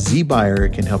see how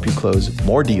ZBuyer can help you close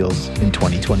more deals in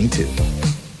 2022.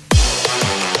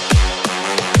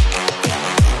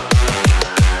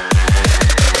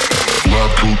 Lab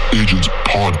Coat Agents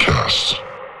Podcast.